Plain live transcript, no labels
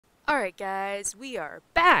Alright guys, we are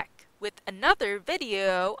back with another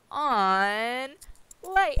video on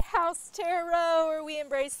Lighthouse Tarot, where we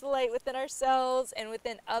embrace the light within ourselves and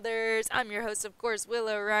within others. I'm your host, of course,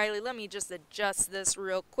 Willow Riley. Let me just adjust this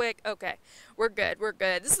real quick. Okay, we're good.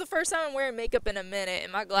 This is the first time I'm wearing makeup in a minute,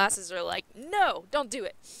 and my glasses are like, no, don't do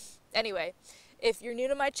it. Anyway, if you're new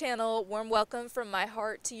to my channel, warm welcome from my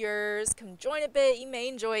heart to yours. Come join a bit. You may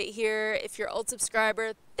enjoy it here. If you're an old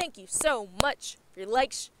subscriber, thank you so much for your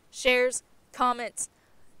likes, shares, comments,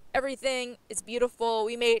 everything. It's beautiful.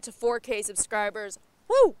 We made it to 4K subscribers.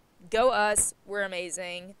 Woo! Go us. We're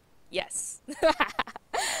amazing. Yes.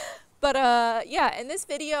 But yeah, in this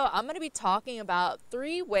video, I'm going to be talking about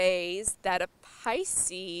 3 ways that a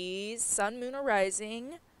Pisces, sun, moon, or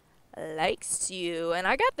rising likes you. And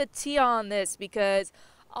I got the tea on this because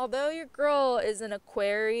although your girl is an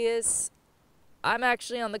Aquarius, I'm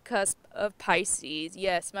actually on the cusp of Pisces.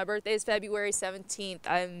 Yes, my birthday is February 17th.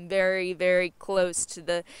 I'm very, very close to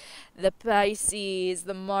the Pisces,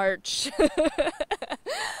 the March.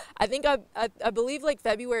 I think I believe like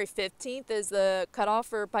February 15th is the cutoff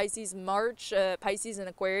for Pisces March, Pisces and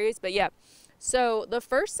Aquarius. But yeah, so the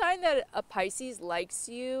first sign that a Pisces likes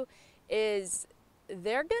you is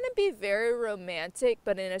they're going to be very romantic,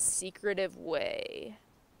 but in a secretive way.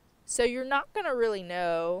 So you're not going to really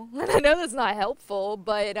know, and I know that's not helpful,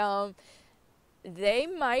 but they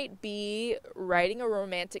might be writing a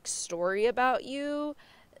romantic story about you.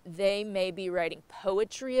 They may be writing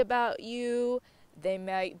poetry about you. They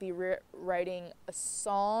might be writing a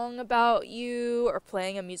song about you or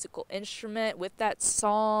playing a musical instrument with that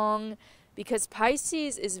song. Because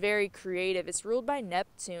Pisces is very creative. It's ruled by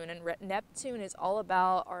Neptune, and Neptune is all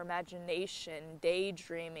about our imagination,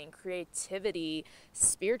 daydreaming, creativity,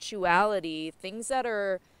 spirituality, things that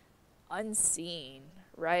are unseen,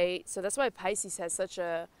 right? So that's why Pisces has such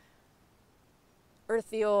a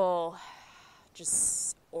ethereal,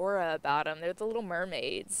 just aura about them. They're the little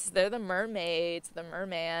mermaids. They're the mermaids, the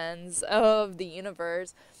mermans of the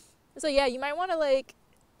universe. So yeah, you might want to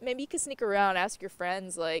maybe you could sneak around, ask your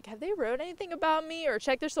friends, have they wrote anything about me? Or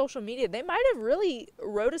check their social media. They might have really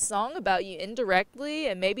wrote a song about you indirectly,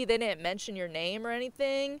 and maybe they didn't mention your name or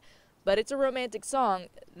anything, but it's a romantic song.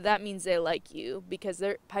 That means they like you, because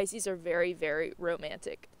Pisces are very, very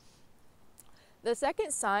romantic. The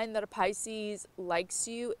second sign that a Pisces likes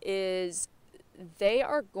you is they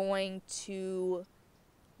are going to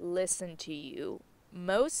listen to you.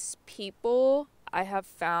 Most people I have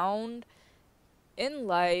found in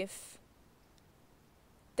life,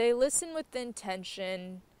 they listen with the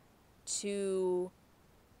intention to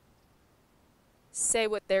say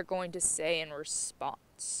what they're going to say in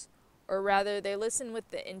response. Or rather, they listen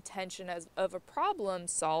with the intention of a problem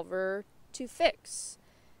solver to fix.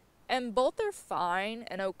 And both are fine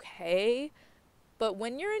and okay, but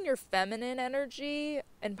when you're in your feminine energy,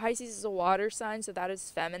 and Pisces is a water sign, so that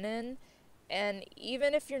is feminine, and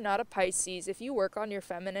even if you're not a Pisces, if you work on your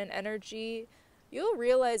feminine energy, you'll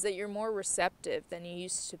realize that you're more receptive than you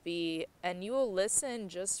used to be, and you will listen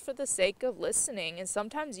just for the sake of listening, and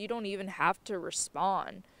sometimes you don't even have to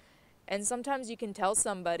respond. And sometimes you can tell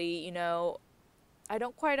somebody, I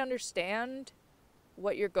don't quite understand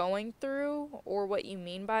what you're going through or what you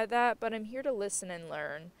mean by that, but I'm here to listen and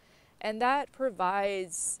learn. And that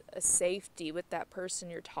provides a safety with that person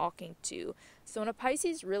you're talking to. So when a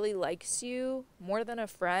Pisces really likes you more than a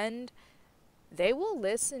friend, they will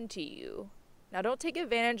listen to you. Now, don't take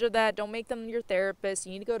advantage of that. Don't make them your therapist.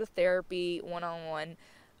 You need to go to therapy one-on-one.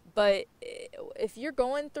 But if you're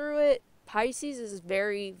going through it, Pisces is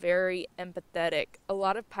very, very empathetic. A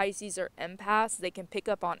lot of Pisces are empaths. They can pick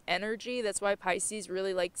up on energy. That's why Pisces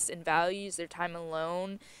really likes and values their time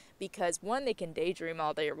alone. Because 1, they can daydream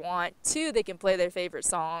all they want. 2, they can play their favorite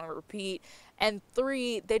song or repeat. And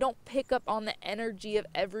 3, they don't pick up on the energy of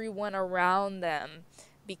everyone around them.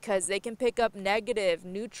 Because they can pick up negative,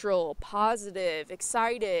 neutral, positive,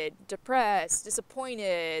 excited, depressed,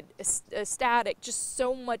 disappointed, ecstatic. Just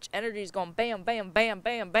so much energy is going bam, bam, bam,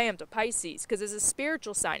 bam, bam to Pisces. Because it's a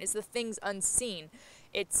spiritual sign. It's the things unseen.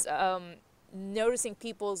 It's noticing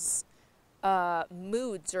people's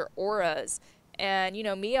moods or auras. And,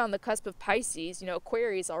 me on the cusp of Pisces,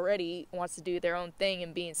 Aquarius already wants to do their own thing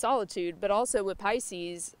and be in solitude. But also with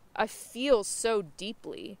Pisces, I feel so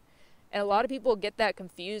deeply. And a lot of people get that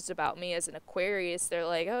confused about me as an Aquarius. They're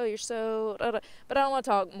like, oh, you're so... But I don't want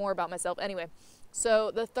to talk more about myself. Anyway,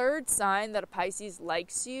 so the third sign that a Pisces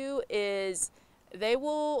likes you is they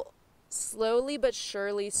will slowly but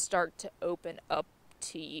surely start to open up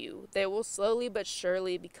to you. They will slowly but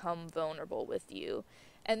surely become vulnerable with you.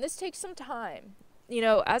 And this takes some time.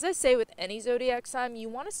 As I say with any zodiac sign, you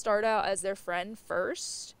want to start out as their friend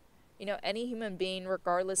first. any human being,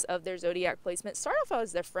 regardless of their zodiac placement, start off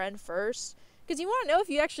as their friend first, because you want to know if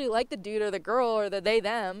you actually like the dude or the girl or the they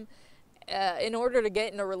them. In order to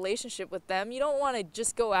get in a relationship with them, you don't want to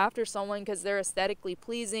just go after someone because they're aesthetically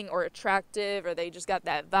pleasing or attractive, or they just got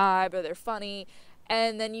that vibe, or they're funny,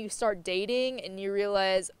 and then you start dating and you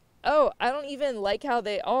realize, oh, I don't even like how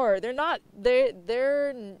they are. They're not,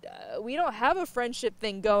 we don't have a friendship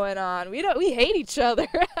thing going on. We hate each other.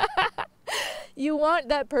 You want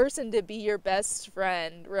that person to be your best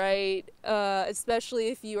friend, right? Especially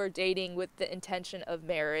if you are dating with the intention of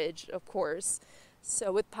marriage, of course.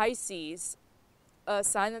 So with Pisces,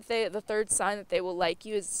 the third sign that they will like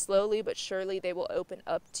you is slowly but surely they will open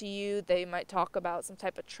up to you. They might talk about some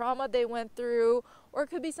type of trauma they went through, or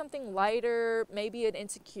it could be something lighter, maybe an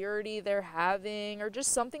insecurity they're having, or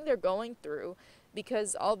just something they're going through.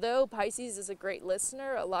 Because although Pisces is a great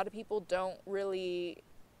listener, a lot of people don't really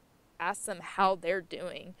ask them how they're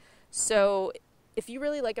doing. So if you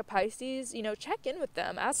really like a Pisces, check in with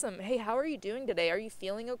them. Ask them, hey, how are you doing today? Are you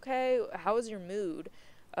feeling okay? How is your mood?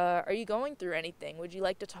 Are you going through anything? Would you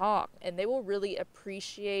like to talk? And they will really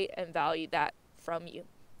appreciate and value that from you.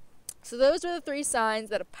 So those are the 3 signs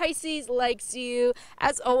that a Pisces likes you.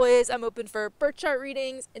 As always, I'm open for birth chart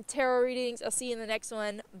readings and tarot readings. I'll see you in the next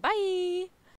one. Bye!